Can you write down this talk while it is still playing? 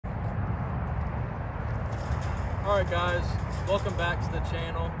Alright guys, welcome back to the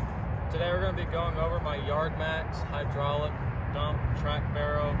channel. Today we're going to be going over my Yard Maxx hydraulic dump track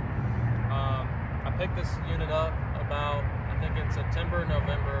barrow. I picked this unit up about, I think in September,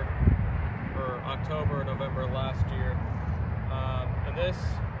 November, or October, November last year. And this,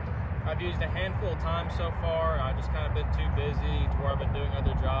 I've used a handful of times so far. I just kind of been too busy to where I've been doing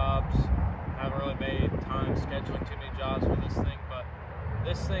other jobs. I haven't really made time scheduling too many jobs for this thing, but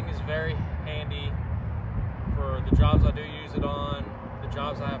this thing is very handy for the jobs I do use it on, the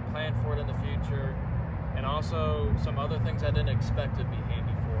jobs I have planned for it in the future, and also some other things I didn't expect to be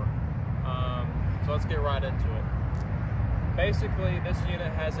handy for. So let's get right into it. Basically, this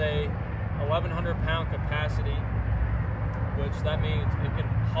unit has a 1,100 pound capacity, which that means it can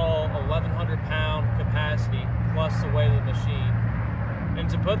haul 1,100 pound capacity plus the weight of the machine. And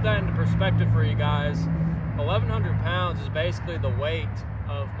to put that into perspective for you guys, 1,100 pounds is basically the weight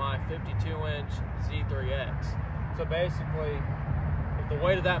of my 52-inch Z3X. So basically, if the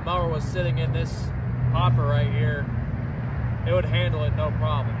weight of that mower was sitting in this hopper right here, it would handle it no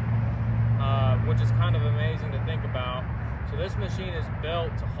problem, which is kind of amazing to think about. So this machine is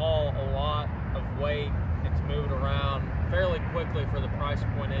built to haul a lot of weight and to move it around fairly quickly for the price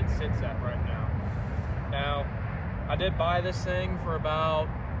point it sits at right now. Now, I did buy this thing for about,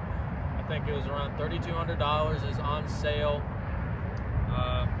 I think it was around $3,200. It's on sale.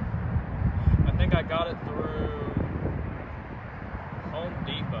 I think I got it through Home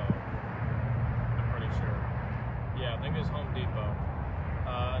Depot, I'm pretty sure. Yeah, I think it was Home Depot.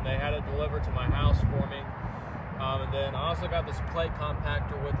 And they had it delivered to my house for me. And then I also got this plate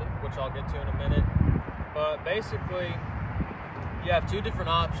compactor with it, which I'll get to in a minute. But basically, you have two different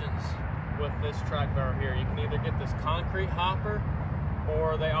options with this track barrow here. You can either get this concrete hopper,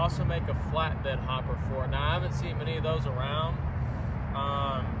 or they also make a flatbed hopper for it. Now, I haven't seen many of those around.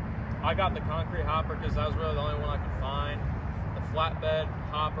 I got the concrete hopper because that was really the only one I could find. The flatbed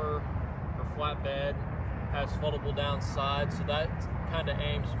hopper, or flatbed, has foldable down sides, so that kind of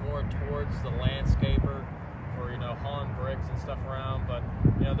aims more towards the landscaper, or, you know, hauling bricks and stuff around. But,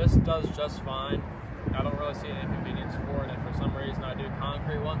 you know, this does just fine. I don't really see any inconvenience for it. If for some reason I do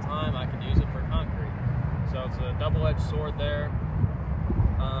concrete one time, I can use it for concrete. So it's a double-edged sword there.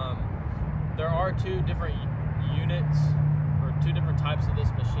 There are two different units, or two different types of this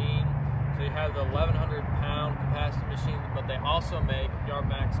machine. So you have the 1,100 pound capacity machine, but they also make, Yard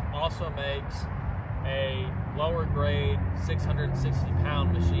Maxx also makes a lower grade 660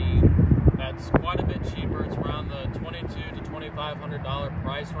 pound machine that's quite a bit cheaper. It's around the $2,200 to $2,500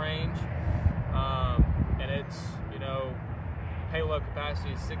 price range. And it's, you know, payload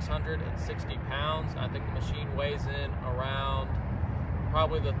capacity is 660 pounds. I think the machine weighs in around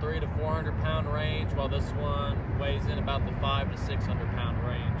probably the 300 to 400 pound range, while this one weighs in about the 500 to 600 pound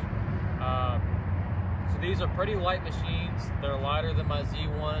range. So these are pretty light machines. They're lighter than my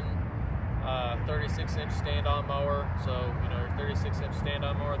Z1 36-inch stand-on mower. So, you know, your 36-inch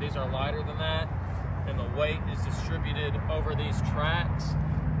stand-on mower, these are lighter than that, and the weight is distributed over these tracks.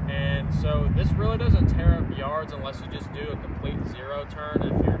 And so this really doesn't tear up yards unless you just do a complete zero turn.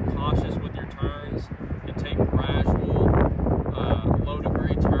 If you're cautious with your turns and take gradual,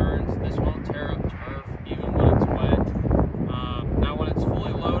 low-degree turns, this won't tear up turf even when it's wet. Now when it's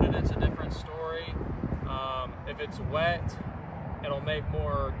fully loaded, it's a different story. If it's wet, it'll make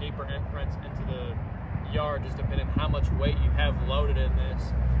more deeper imprints into the yard, just depending on how much weight you have loaded in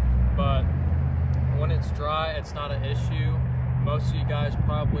this. But when it's dry, it's not an issue. Most of you guys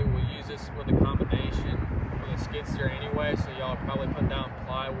probably will use this with a combination with a skid steer anyway, so y'all probably put down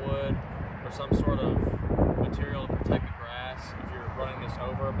plywood or some sort of material to protect the grass if you're running this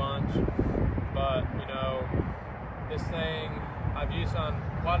over a bunch. But, you know, this thing I've used on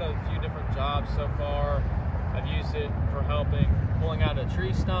quite a few different jobs so far. I've used it for helping pulling out a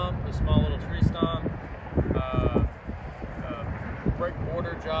tree stump, a small little tree stump, a brick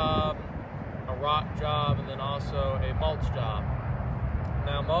mortar job, a rock job, and then also a mulch job.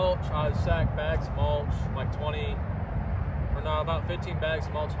 Now mulch, I stack bags of mulch, like 20, or no, about 15 bags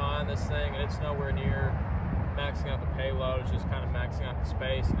of mulch high on this thing, and it's nowhere near maxing out the payload. It's just kind of maxing out the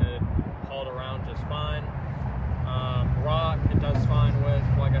space, and it hauled around just fine. Rock, it does fine with,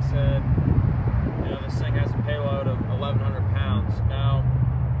 like I said, you know, this thing has a payload of 1,100 pounds. Now,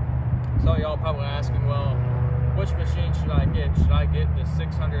 some of y'all probably asking, well, which machine should I get? Should I get the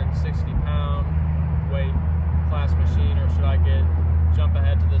 660 pound weight class machine, or should I jump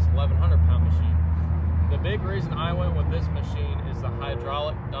ahead to this 1,100 pound machine? The big reason I went with this machine is the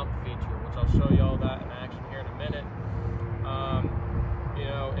hydraulic dump feature, which I'll show you all that in action here in a minute. You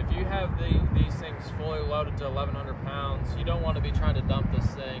know, if you have these things fully loaded to 1,100 pounds, you don't want to be trying to dump this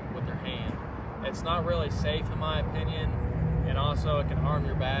thing with your hand. it's not really safe in my opinion, and also it can harm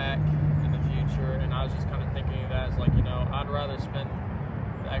your back in the future. And I was just kind of thinking of that as like, you know, I'd rather spend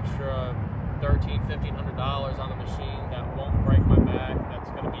the extra $1,300–1,500 on a machine that won't break my back, that's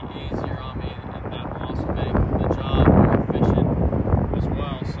going to be easier on me, and that will also make the job more efficient as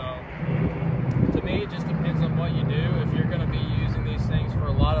well. So to me, it just depends on what you do. If you're going to be using these things for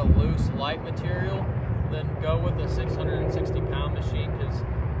a lot of loose, light material, then go with a 660-pound machine, because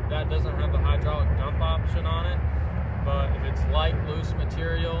that doesn't have the hydraulic dump option on it. But if it's light, loose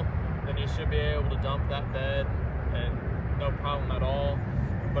material, then you should be able to dump that bed and no problem at all.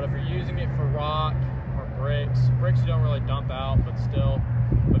 But if you're using it for rock or bricks you don't really dump out, but still,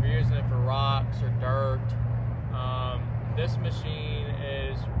 if you're using it for rocks or dirt, this machine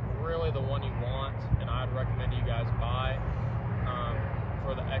is really the one you want, and I'd recommend you guys buy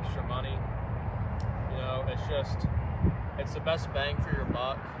for the extra money. You know, it's the best bang for your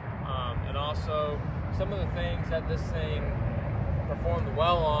buck. And also, some of the things that this thing performed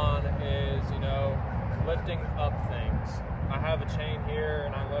well on is, you know, lifting up things. I have a chain here,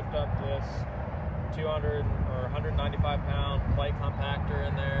 and I lift up this 200 or 195-pound plate compactor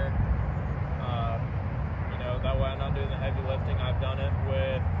in there. You know, that way I'm not doing the heavy lifting. I've done it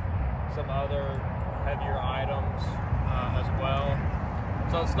with some other heavier items as well.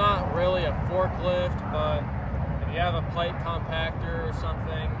 So it's not really a forklift, but if you have a plate compactor or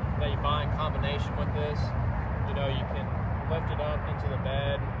something that you buy in combination with this, you know, you can lift it up into the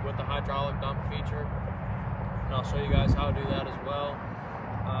bed with the hydraulic dump feature. And I'll show you guys how to do that as well.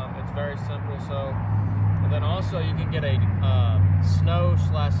 It's very simple. So, and then also you can get a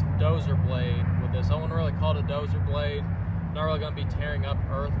snow/dozer blade with this. I wouldn't really call it a dozer blade. Not really going to be tearing up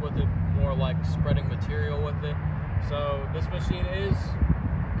earth with it, more like spreading material with it. So this machine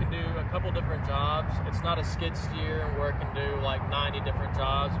can do a couple different jobs. It's not a skid steer where it can do like 90 different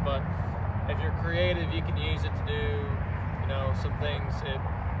jobs, but if you're creative, you can use it to do, you know, some things it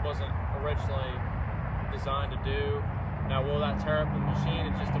wasn't originally designed to do. Now, will that tear up the machine?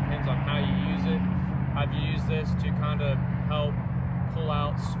 It just depends on how you use it. I've used this to kind of help pull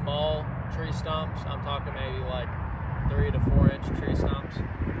out small tree stumps. I'm talking maybe like 3 to 4 inch tree stumps,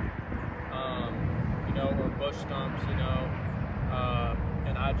 you know, or bush stumps, you know,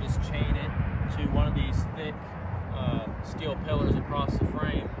 and I just chain it to one of these thick steel pillars across the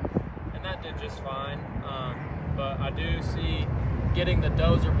frame, and that did just fine. But I do see getting the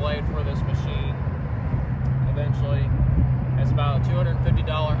dozer blade for this machine eventually. It's about a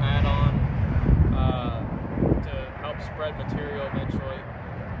 $250 add-on to help spread material eventually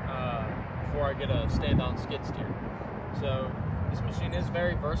before I get a stand-on skid steer. So this machine is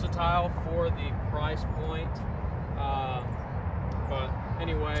very versatile for the price point. But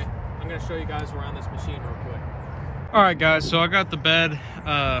anyway, I'm going to show you guys around this machine real quick. All right, guys, so I got the bed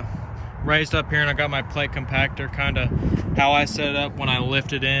raised up here, and I got my plate compactor, kind of how I set it up when I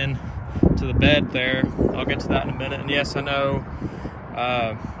lift it in to the bed there. I'll get to that in a minute. And yes, I know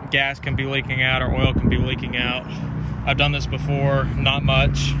gas can be leaking out or oil can be leaking out. I've done this before. Not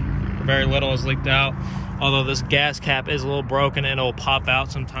much, very little has leaked out, although this gas cap is a little broken and it'll pop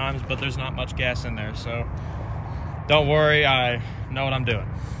out sometimes, but there's not much gas in there, so don't worry, I know what I'm doing.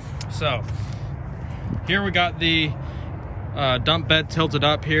 So here we got the dump bed tilted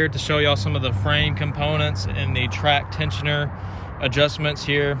up here to show y'all some of the frame components and the track tensioner adjustments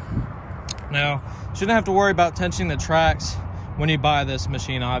here. Now, you shouldn't have to worry about tensioning the tracks when you buy this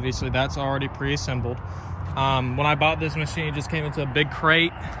machine. Obviously, that's already pre-assembled. When I bought this machine, it just came into a big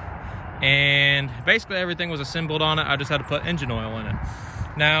crate, and basically everything was assembled on it. I just had to put engine oil in it.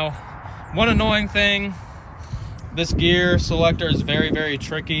 Now, one annoying thing, this gear selector is very, very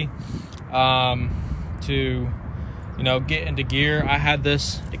tricky to, you know, get into gear. I had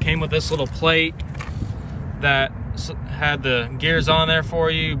this, it came with this little plate that had the gears on there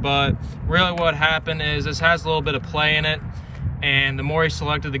for you, but really what happened is this has a little bit of play in it, and the more you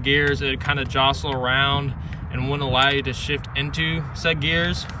selected the gears, it kind of jostle around and wouldn't allow you to shift into said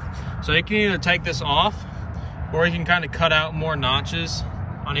gears. So you can either take this off, or you can kind of cut out more notches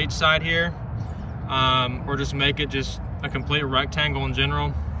on each side here, or just make it just a complete rectangle in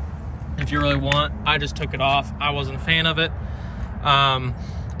general if you really want. I just took it off. I wasn't a fan of it,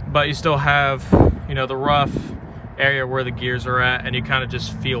 but you still have, you know, the rough area where the gears are at, and you kind of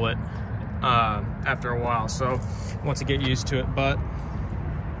just feel it after a while, so once you get used to it. But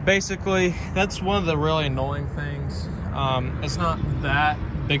basically that's one of the really annoying things. It's not that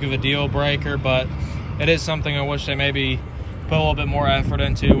big of a deal breaker, but it is something I wish they maybe put a little bit more effort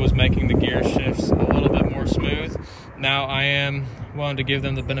into, was making the gear shifts a little bit more smooth. Now, I am willing to give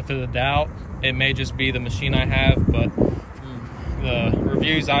them the benefit of the doubt. It may just be the machine I have, but the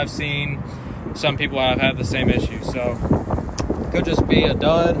reviews I've seen, some people have had the same issue. So could just be a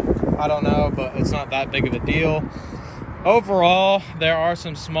dud, I don't know, but it's not that big of a deal. Overall, there are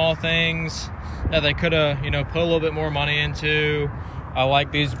some small things that they could have, you know, put a little bit more money into. I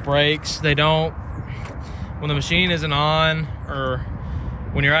like these brakes. They don't, when the machine isn't on, or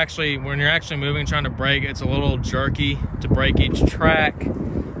when you're actually moving, trying to brake, it's a little jerky to brake each track.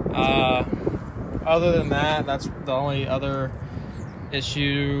 Other than that, that's the only other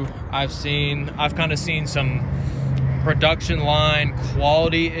issue I've seen. I've kind of seen some production line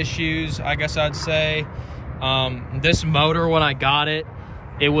quality issues, I guess I'd say. This motor, when I got it,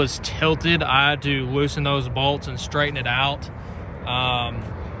 it was tilted. I had to loosen those bolts and straighten it out.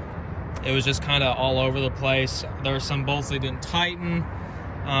 It was just kind of all over the place. There were some bolts they didn't tighten.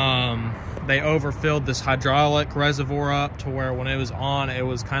 They overfilled this hydraulic reservoir up to where when it was on, it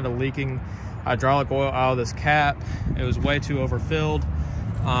was kind of leaking hydraulic oil out of this cap. It was way too overfilled.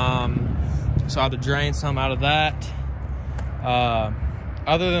 So I had to drain some out of that.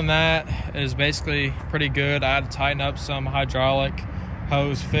 Other than that, it is basically pretty good. I had to tighten up some hydraulic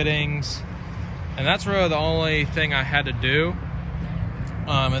hose fittings, and that's really the only thing I had to do.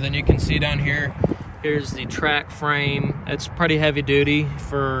 And then you can see down here, here's the track frame. It's pretty heavy duty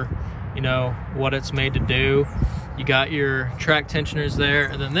for, you know, what it's made to do. You got your track tensioners there,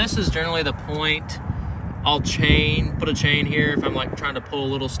 and then this is generally the point I'll put a chain here if I'm like trying to pull a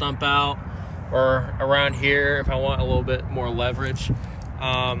little stump out, or around here if I want a little bit more leverage.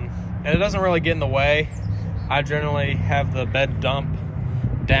 And it doesn't really get in the way. I generally have the bed dump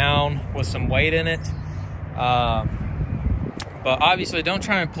down with some weight in it. But obviously don't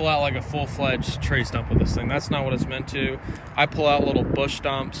try and pull out like a full-fledged tree stump with this thing. That's not what it's meant to. I pull out little bush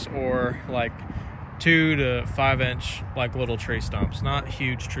stumps, or like 2 to 5 inch like little tree stumps, not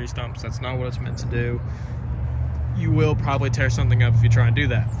huge tree stumps. That's not what it's meant to do. You will probably tear something up if you try and do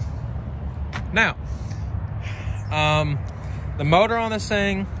that. Now, the motor on this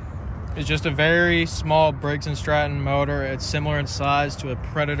thing is just a very small Briggs & Stratton motor. It's similar in size to a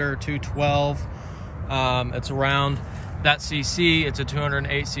Predator 212. It's around that cc. It's a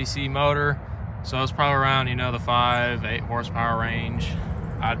 208 cc motor, so it's probably around, you know, the 5-8 horsepower range.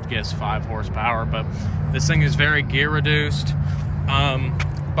 I'd guess 5 horsepower, but this thing is very gear reduced.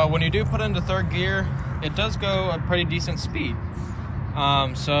 But when you do put it into third gear, it does go a pretty decent speed.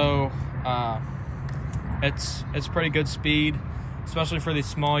 It's pretty good speed, especially for these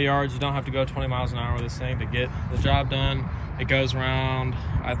small yards. You don't have to go 20 miles an hour with this thing to get the job done. It goes around,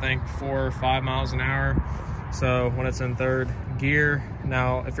 I think, 4 or 5 miles an hour. So when it's in third gear.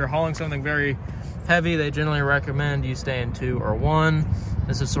 Now, if you're hauling something very heavy, they generally recommend you stay in 2 or 1.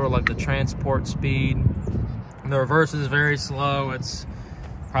 This is sort of like the transport speed. The reverse is very slow. It's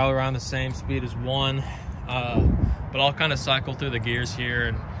probably around the same speed as 1. But I'll kind of cycle through the gears here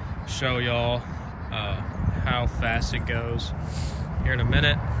and show y'all how fast it goes here in a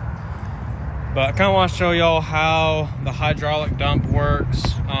minute. But I kind of want to show y'all how the hydraulic dump works.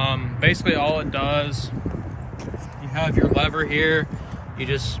 Basically all it does, you have your lever here, you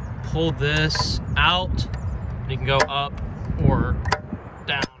just pull this out, and you can go up or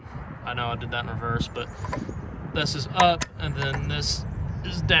down. I know I did that in reverse, but this is up and then this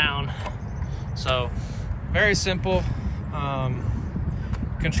is down. So very simple.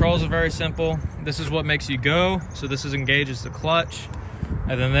 Controls are very simple. This is what makes you go. So this engages the clutch,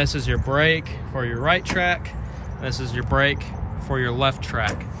 and then this is your brake for your right track, and this is your brake for your left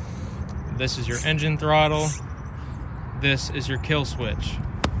track. This is your engine throttle. This is your kill switch.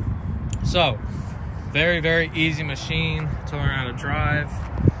 So very, very easy machine to learn how to drive.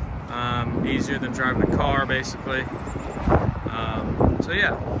 Easier than driving a car, basically. So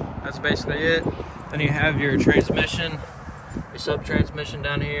yeah, that's basically it. Then you have your transmission, your sub-transmission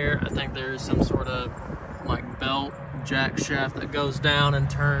down here. I think there's some sort of like belt jack shaft that goes down and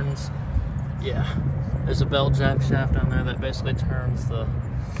turns. Yeah, there's a belt jack shaft down there that basically turns the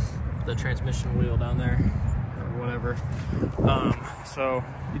transmission wheel down there, or whatever. So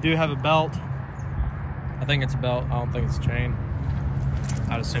you do have a belt. I think it's a belt. I don't think it's a chain.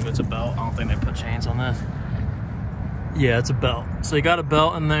 I'd assume it's a belt. I don't think they put chains on this. Yeah, it's a belt. So you got a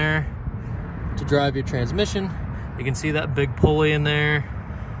belt in there to drive your transmission. You can see that big pulley in there.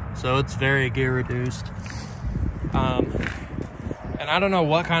 So it's very gear reduced. And I don't know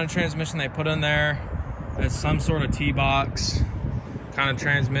what kind of transmission they put in there. It's some sort of T-box kind of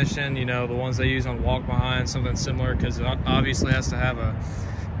transmission, you know, the ones they use on walk behind, something similar, because it obviously has to have a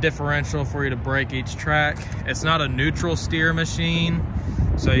differential for you to brake each track. It's not a neutral steer machine,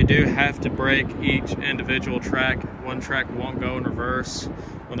 so you do have to brake each individual track. One track won't go in reverse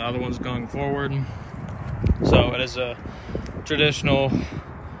when the other one's going forward. So it is a traditional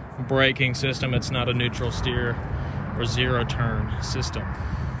braking system. It's not a neutral steer or zero turn system.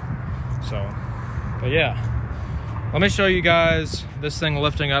 So, but yeah, let me show you guys this thing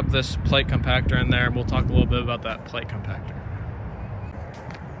lifting up this plate compactor in there, and we'll talk a little bit about that plate compactor.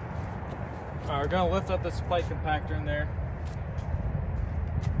 All right, we're gonna lift up this plate compactor in there.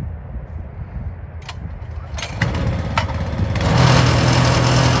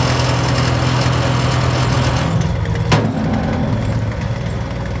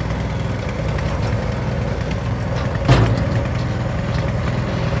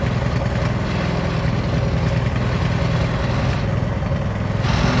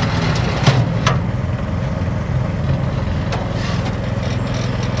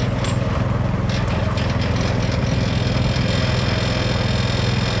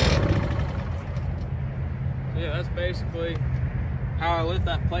 Basically how I lift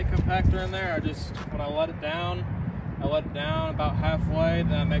that plate compactor in there. When I let it down about halfway,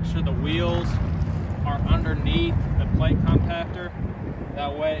 then I make sure the wheels are underneath the plate compactor.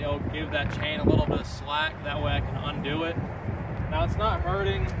 That way it'll give that chain a little bit of slack, that way I can undo it. Now it's not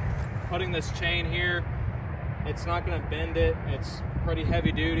hurting putting this chain here, it's not going to bend it, it's pretty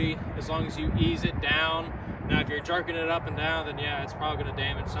heavy duty as long as you ease it down. Now if you're jerking it up and down, then yeah, it's probably going to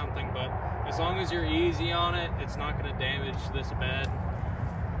damage something, but as long as you're easy on it, it's not going to damage this bed.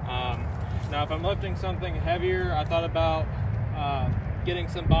 Now if I'm lifting something heavier, I thought about getting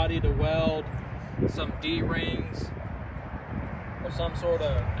somebody to weld some D-rings or some sort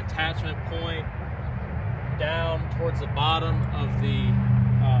of attachment point down towards the bottom of the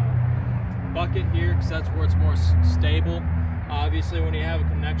bucket here, because that's where it's more stable. Obviously when you have a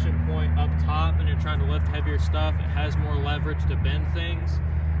connection point up top and you're trying to lift heavier stuff, it has more leverage to bend things.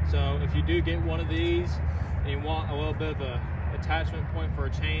 So if you do get one of these and you want a little bit of a attachment point for a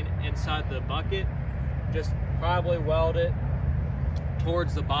chain inside the bucket, just probably weld it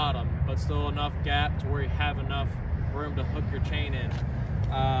towards the bottom, but still enough gap to where you have enough room to hook your chain in.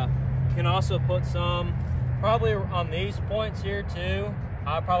 You can also put some probably on these points here too.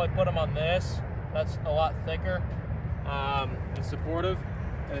 I'll probably put them on this. That's a lot thicker and supportive,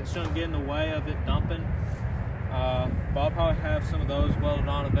 and it shouldn't get in the way of it dumping. But I'll probably have some of those welded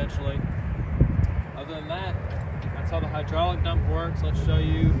on eventually. Other than that, that's how the hydraulic dump works. Let's show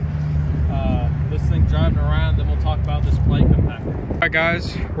you this thing driving around, then we'll talk about this plate compactor. All right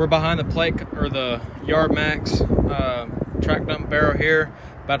guys, we're behind the plate, or the Yard Maxx track dump Barrow here,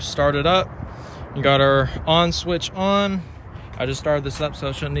 about to start it up. You got our on switch on. I just started this up so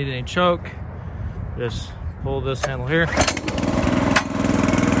it shouldn't need any choke. Just pull this handle here.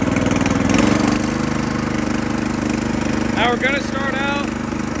 Now we're gonna start out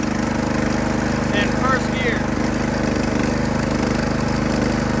in first gear.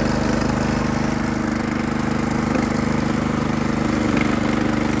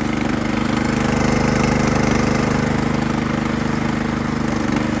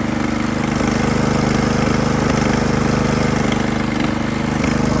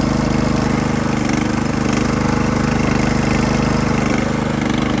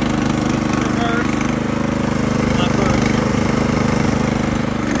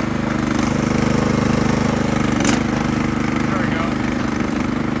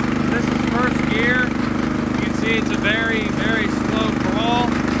 It's a very, very slow crawl.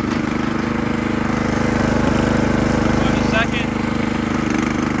 On the second.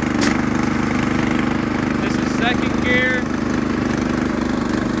 This is second gear.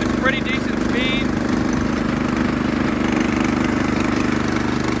 It's pretty decent speed.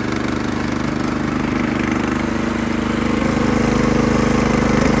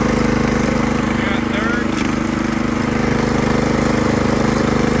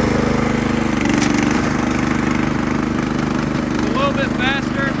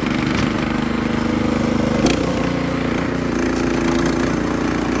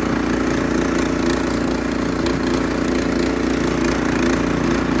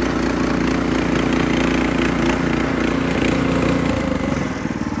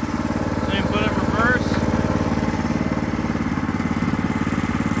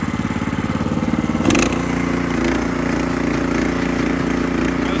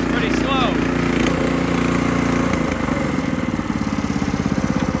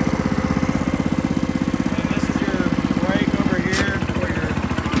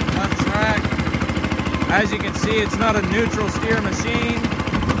 As you can see, it's not a neutral steer machine.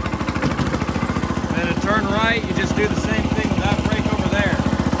 And to turn right, you just do the same thing with that brake over there.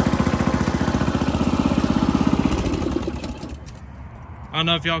 I don't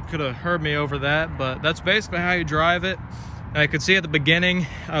know if y'all could have heard me over that, but that's basically how you drive it. I could see at the beginning,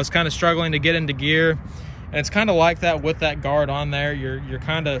 I was kind of struggling to get into gear. And it's kind of like that with that guard on there. You're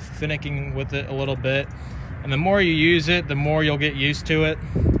kind of finicking with it a little bit. And the more you use it, the more you'll get used to it.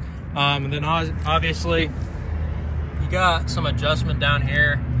 And then obviously, you got some adjustment down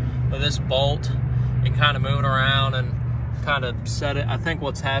here with this bolt. You can kind of move it around and kind of set it. I think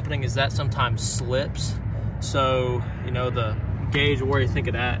what's happening is that sometimes slips. So, you know, the gauge where you think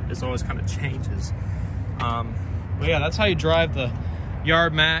it at is always kind of changes. But yeah, that's how you drive the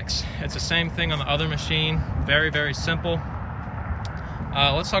Yard Maxx. It's the same thing on the other machine. Very, very simple.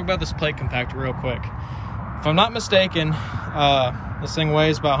 Let's talk about this plate compactor real quick. If I'm not mistaken, this thing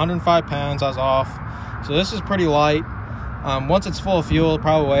weighs about 105 pounds. I was off. So this is pretty light. Once it's full of fuel, it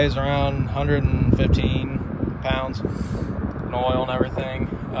probably weighs around 115 pounds in oil and everything.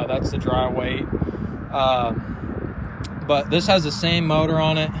 That's the dry weight. But this has the same motor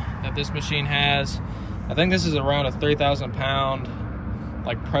on it that this machine has. I think this is around a 3,000 pound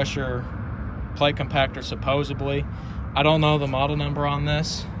like pressure plate compactor supposedly. I don't know the model number on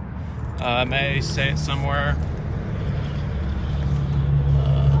this. I may say it somewhere.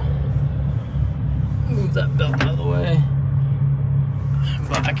 Move that belt out of the way.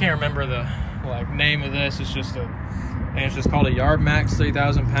 But I can't remember the name of this. It's just it's just called a Yard Maxx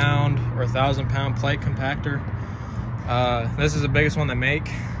 3,000 pound or 1,000 pound plate compactor. This is the biggest one they make.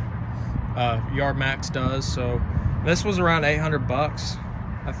 Yard Maxx does. So this was around 800 bucks,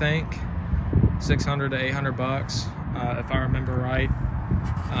 I think. 600 to 800 bucks, if I remember right.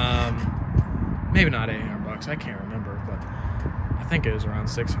 Maybe not 800 bucks, I can't remember, but I think it was around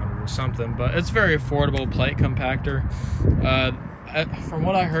 600 or something. But it's very affordable plate compactor. From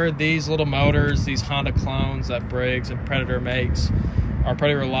what I heard, these little motors, these Honda clones that Briggs and Predator makes, are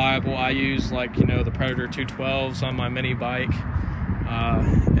pretty reliable. I use, like, you know, the Predator 212s on my mini bike,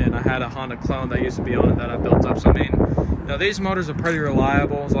 and I had a Honda clone that used to be on it that I built up. So I mean, you know, these motors are pretty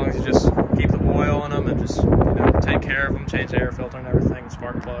reliable as long as you just keep the oil in them and just, you know, take care of them, change the air filter and everything,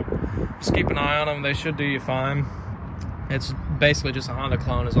 spark plug. Just keep an eye on them. They should do you fine. It's basically just a Honda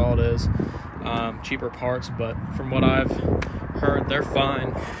clone is all it is. Cheaper parts, but from what I've heard, they're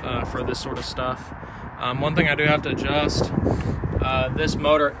fine for this sort of stuff. One thing I do have to adjust, this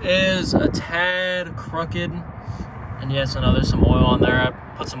motor is a tad crooked, and yes, I know there's some oil on there. I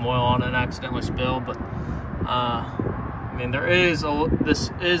put some oil on it and accidentally spilled, but I mean,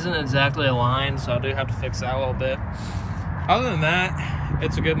 this isn't exactly aligned, so I do have to fix that a little bit. Other than that,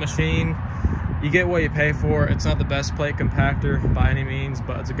 it's a good machine. You get what you pay for. It's not the best plate compactor by any means,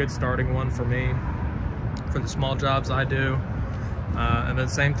 but it's a good starting one for me for the small jobs I do. And then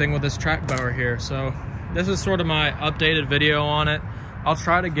same thing with this track mower here. So this is sort of my updated video on it. I'll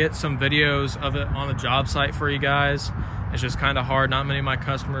try to get some videos of it on the job site for you guys. It's just kind of hard. Not many of my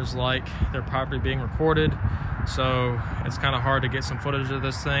customers like their property being recorded, so it's kind of hard to get some footage of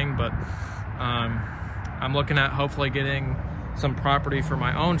this thing. But I'm looking at hopefully getting some property for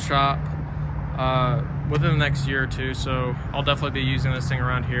my own shop within the next year or two, so I'll definitely be using this thing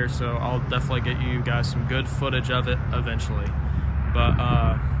around here, so I'll definitely get you guys some good footage of it eventually. But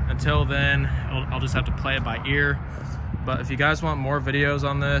until then, I'll just have to play it by ear. But if you guys want more videos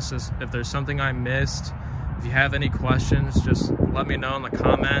on this, if there's something I missed, if you have any questions, just let me know in the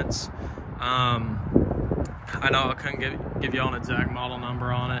comments. I know I couldn't give you all an exact model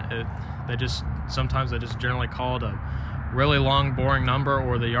number on it. Sometimes they just generally call it a really long, boring number,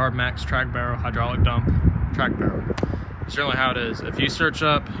 or the Yard Maxx track barrow hydraulic dump track barrow. It's generally how it is. If you search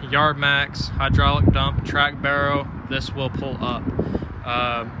up Yard Maxx hydraulic dump track barrow, this will pull up.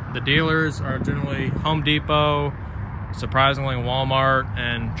 The dealers are generally Home Depot, surprisingly Walmart,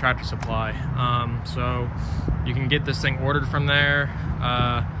 and Tractor Supply. So you can get this thing ordered from there.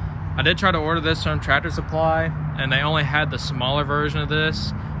 I did try to order this from Tractor Supply, and they only had the smaller version of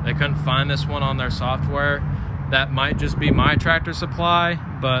this. They couldn't find this one on their software. That might just be my Tractor Supply,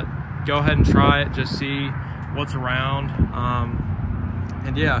 but go ahead and try it, just see what's around.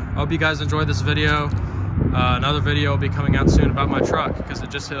 And yeah, I hope you guys enjoyed this video. Another video will be coming out soon about my truck, because it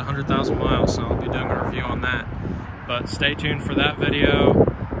just hit 100,000 miles, so I'll be doing a review on that. But stay tuned for that video,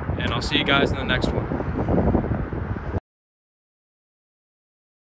 and I'll see you guys in the next one.